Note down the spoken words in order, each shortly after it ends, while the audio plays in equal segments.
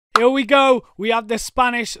Here we go. We have the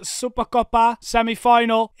Spanish Supercopa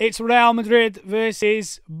semi-final. It's Real Madrid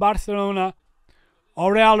versus Barcelona. Oh,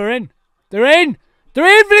 Real are in. They're in. They're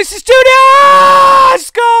in. Vinicius Jr.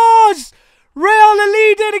 Scores! Real are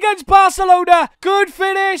leading against Barcelona. Good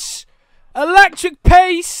finish. Electric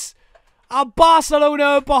pace. And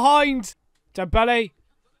Barcelona behind. Dembele.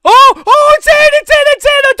 Oh, it's in.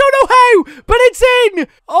 I don't know how, but it's in.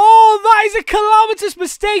 Oh, that is a calamitous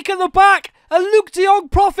mistake at the back. And Luuk Jong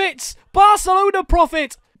profits. Barcelona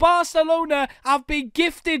profit. Barcelona have been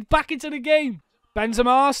gifted back into the game.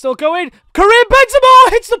 Benzema still going. Karim Benzema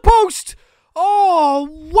hits the post. Oh,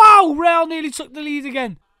 wow. Real nearly took the lead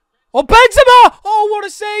again. Oh, Benzema. Oh, what a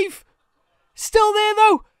save. Still there,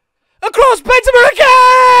 though. Across Benzema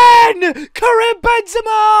again. Karim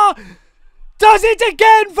Benzema does it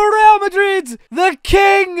again for Real Madrid. The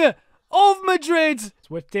king of Madrid. It's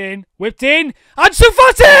whipped in. Ansu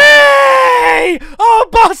Fati! Oh,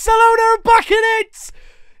 Barcelona are back in it.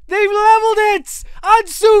 They've levelled it.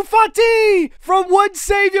 Ansu Fati from one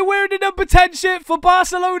saviour wearing the number 10 shirt for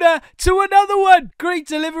Barcelona to another one. Great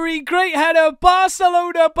delivery, great header.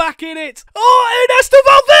 Barcelona back in it. Oh, Ernesto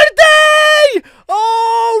Valverde!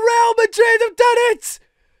 Oh, Real Madrid have done it.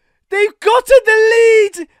 They've gotten the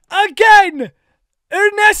lead again.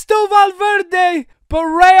 Ernesto Valverde. But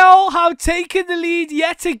Real have taken the lead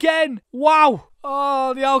yet again. Wow.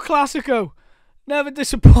 Oh, the El Clasico. Never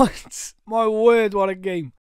disappoints. My word, what a game.